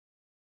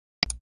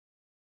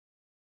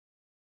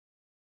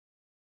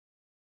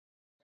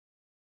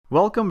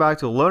Welcome back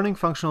to Learning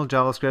Functional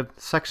JavaScript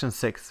Section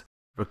 6,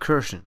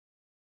 Recursion.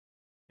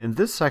 In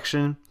this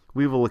section,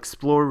 we will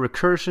explore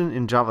recursion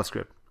in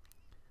JavaScript.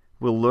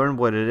 We'll learn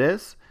what it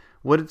is,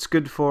 what it's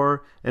good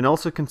for, and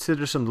also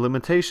consider some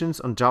limitations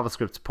on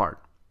JavaScript's part.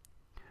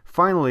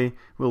 Finally,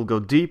 we'll go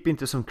deep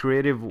into some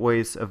creative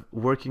ways of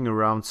working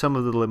around some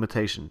of the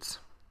limitations.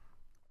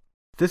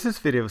 This is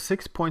video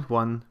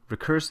 6.1,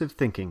 Recursive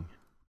Thinking.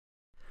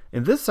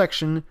 In this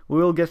section, we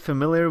will get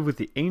familiar with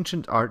the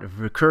ancient art of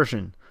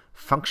recursion,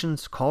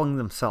 functions calling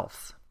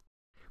themselves.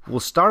 We'll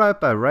start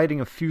out by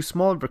writing a few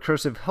small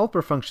recursive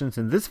helper functions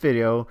in this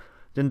video,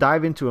 then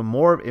dive into a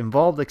more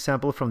involved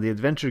example from the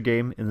adventure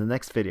game in the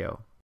next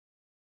video.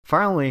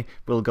 Finally,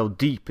 we'll go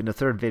deep in the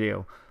third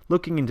video,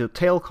 looking into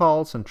tail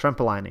calls and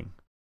trampolining.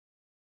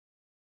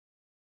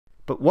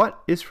 But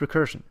what is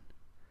recursion?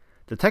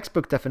 The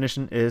textbook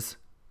definition is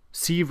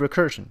see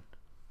recursion.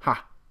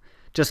 Ha!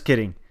 Just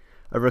kidding.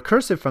 A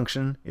recursive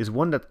function is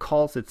one that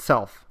calls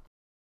itself.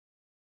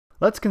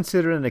 Let's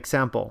consider an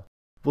example.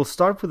 We'll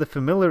start with a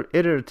familiar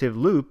iterative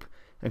loop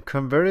and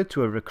convert it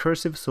to a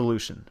recursive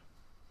solution.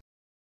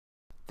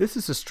 This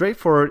is a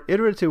straightforward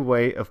iterative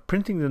way of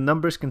printing the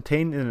numbers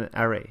contained in an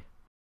array.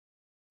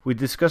 We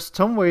discussed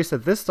some ways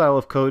that this style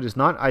of code is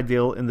not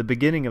ideal in the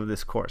beginning of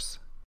this course.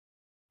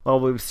 While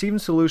we've seen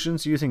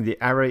solutions using the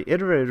array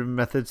iterative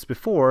methods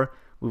before,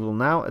 we will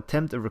now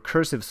attempt a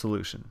recursive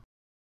solution.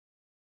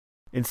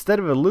 Instead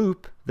of a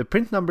loop, the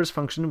printNumbers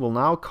function will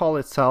now call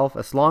itself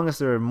as long as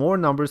there are more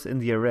numbers in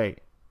the array.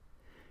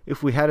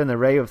 If we had an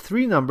array of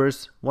 3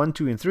 numbers, 1,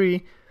 2, and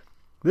 3,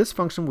 this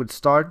function would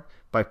start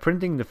by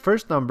printing the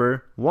first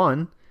number,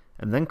 1,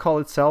 and then call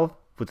itself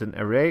with an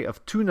array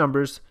of 2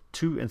 numbers,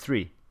 2 and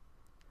 3.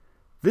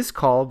 This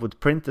call would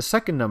print the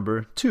second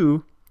number,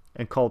 2,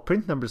 and call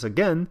printNumbers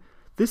again,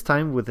 this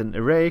time with an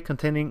array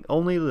containing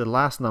only the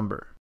last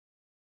number.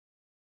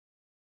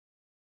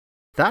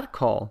 That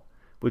call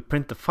would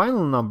print the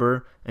final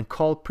number and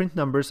call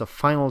printNumbers a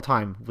final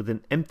time with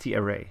an empty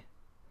array.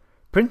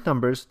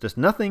 PrintNumbers does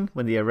nothing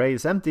when the array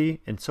is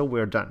empty, and so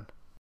we're done.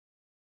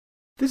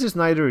 This is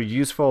neither a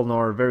useful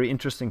nor a very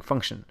interesting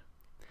function.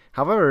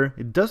 However,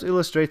 it does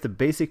illustrate the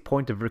basic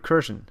point of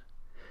recursion.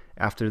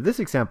 After this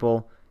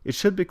example, it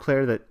should be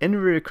clear that any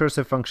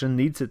recursive function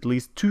needs at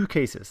least 2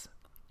 cases: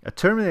 a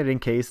terminating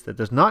case that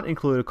does not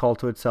include a call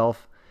to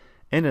itself,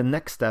 and a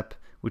next step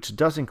which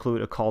does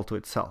include a call to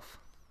itself.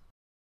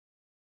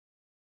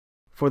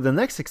 For the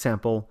next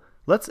example,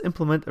 let's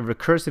implement a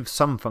recursive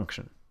sum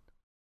function.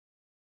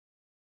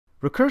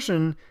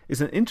 Recursion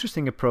is an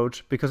interesting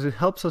approach because it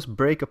helps us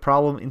break a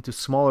problem into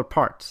smaller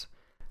parts,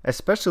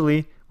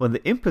 especially when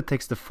the input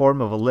takes the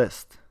form of a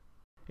list.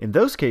 In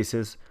those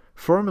cases,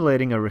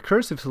 formulating a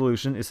recursive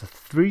solution is a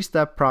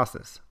 3-step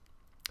process.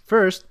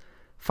 First,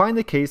 find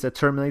the case that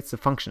terminates the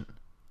function.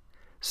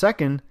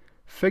 Second,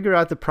 figure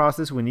out the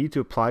process we need to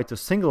apply to a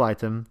single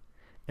item.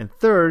 And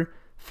third,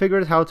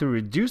 figure out how to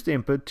reduce the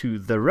input to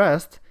the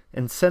rest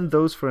and send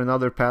those for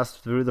another pass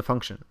through the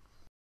function.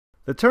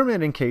 The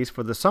terminating case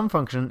for the sum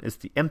function is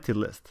the empty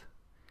list.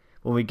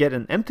 When we get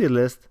an empty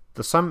list,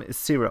 the sum is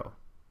 0.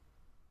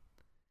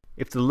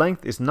 If the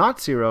length is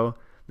not 0,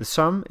 the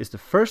sum is the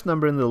first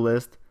number in the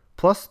list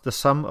plus the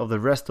sum of the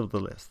rest of the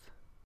list.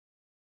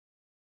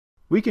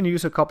 We can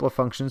use a couple of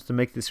functions to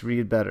make this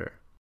read better.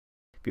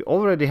 We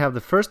already have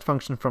the first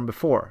function from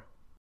before.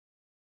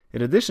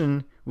 In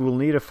addition, we will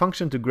need a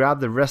function to grab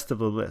the rest of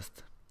the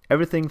list,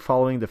 everything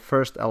following the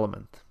first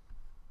element.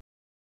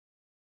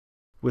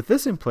 With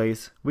this in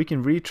place, we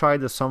can retry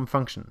the sum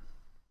function.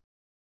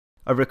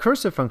 A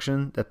recursive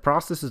function that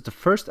processes the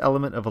first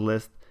element of a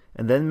list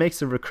and then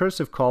makes a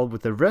recursive call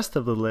with the rest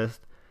of the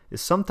list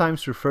is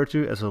sometimes referred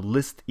to as a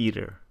list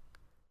eater.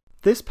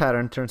 This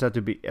pattern turns out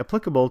to be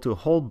applicable to a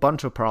whole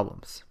bunch of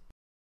problems.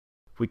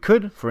 We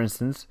could, for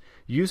instance,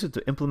 use it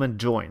to implement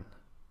join.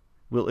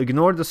 We'll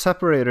ignore the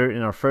separator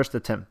in our first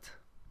attempt.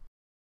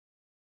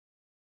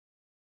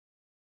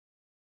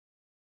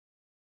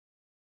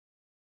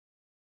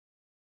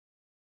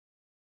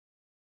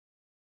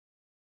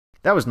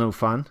 That was no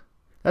fun.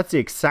 That's the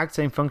exact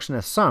same function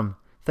as sum,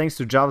 thanks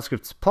to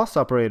JavaScript's plus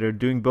operator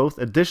doing both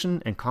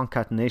addition and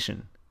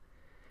concatenation.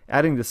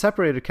 Adding the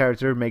separator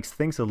character makes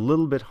things a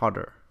little bit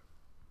harder.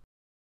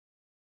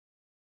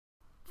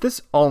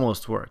 This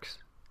almost works.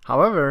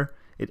 However,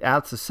 it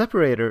adds a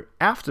separator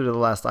after the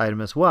last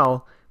item as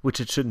well, which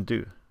it shouldn't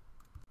do.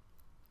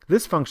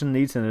 This function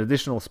needs an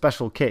additional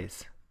special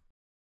case.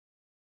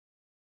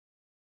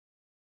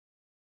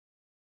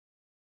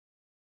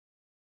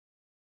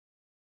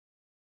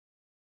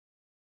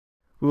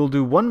 We will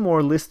do one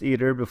more list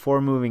eater before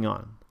moving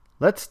on.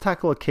 Let's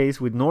tackle a case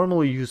we'd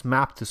normally use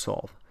map to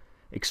solve,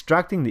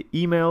 extracting the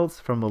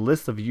emails from a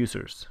list of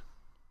users.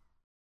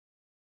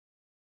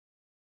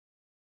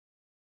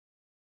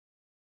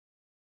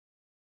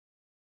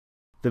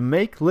 The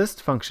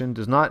makeList function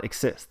does not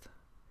exist.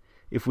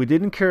 If we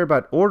didn't care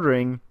about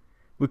ordering,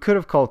 we could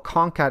have called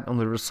concat on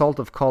the result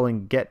of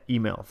calling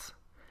getEmails.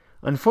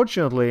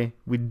 Unfortunately,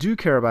 we do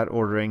care about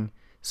ordering,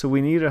 so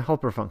we need a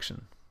helper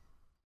function.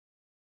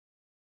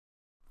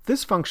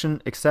 This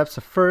function accepts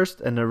a first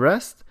and a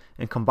rest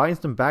and combines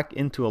them back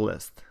into a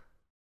list.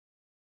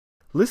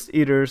 List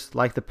eaters,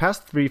 like the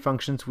past three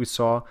functions we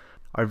saw,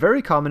 are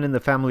very common in the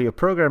family of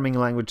programming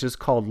languages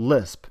called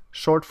Lisp,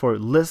 short for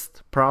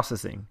list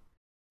processing.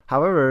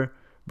 However,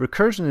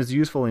 recursion is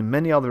useful in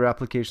many other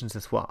applications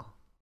as well.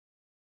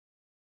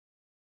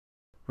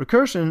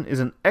 Recursion is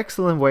an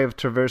excellent way of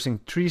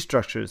traversing tree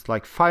structures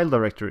like file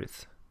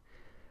directories.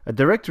 A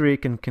directory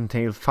can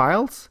contain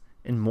files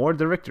and more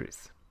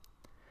directories.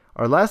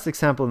 Our last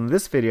example in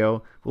this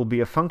video will be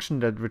a function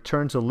that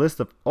returns a list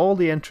of all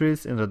the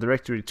entries in the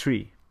directory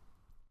tree.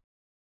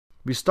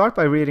 We start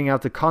by reading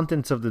out the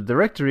contents of the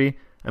directory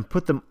and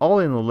put them all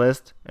in a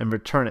list and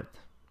return it.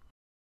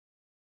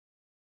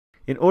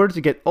 In order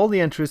to get all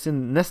the entries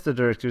in nested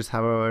directories,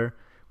 however,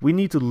 we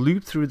need to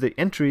loop through the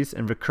entries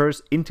and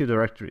recurse into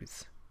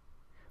directories.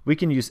 We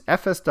can use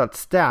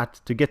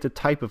fs.stat to get the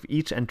type of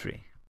each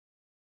entry.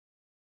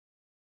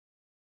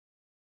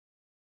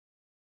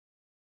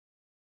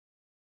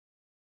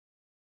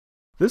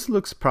 This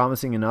looks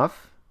promising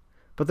enough,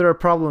 but there are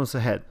problems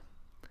ahead.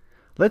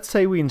 Let's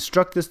say we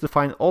instruct this to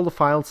find all the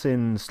files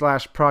in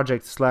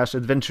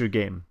 /project/adventure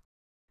game.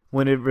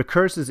 When it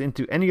recurses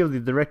into any of the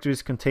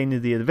directories contained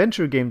in the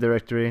adventure game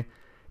directory,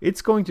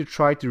 it's going to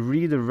try to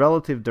read the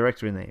relative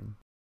directory name.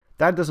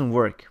 That doesn't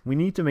work. We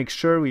need to make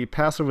sure we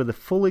pass over the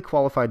fully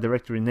qualified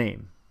directory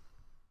name.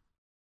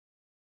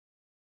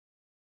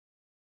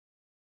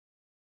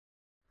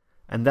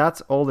 And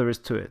that's all there is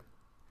to it.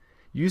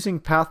 Using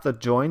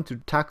path.join to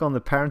tack on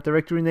the parent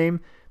directory name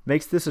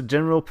makes this a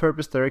general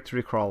purpose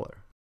directory crawler.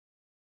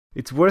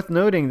 It's worth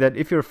noting that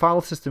if your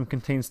file system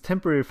contains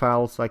temporary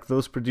files like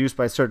those produced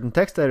by certain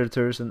text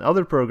editors and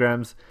other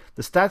programs,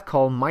 the stat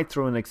call might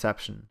throw an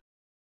exception.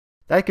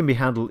 That can be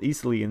handled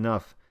easily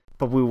enough,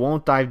 but we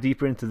won't dive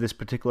deeper into this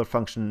particular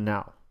function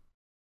now.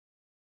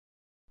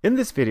 In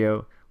this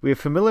video, we have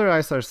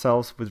familiarized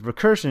ourselves with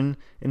recursion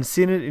and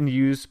seen it in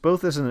use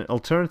both as an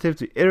alternative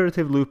to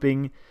iterative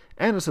looping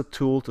and as a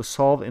tool to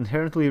solve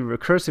inherently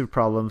recursive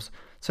problems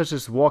such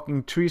as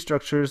walking tree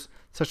structures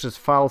such as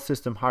file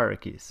system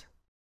hierarchies.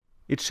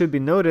 It should be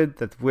noted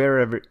that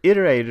wherever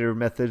iterator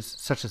methods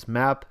such as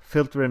map,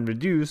 filter, and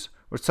reduce,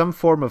 or some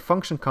form of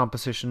function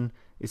composition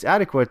is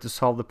adequate to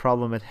solve the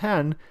problem at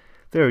hand,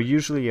 they are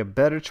usually a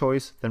better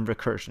choice than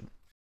recursion.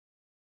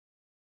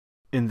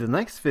 In the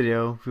next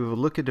video, we will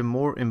look at a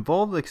more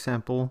involved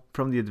example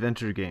from the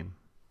adventure game.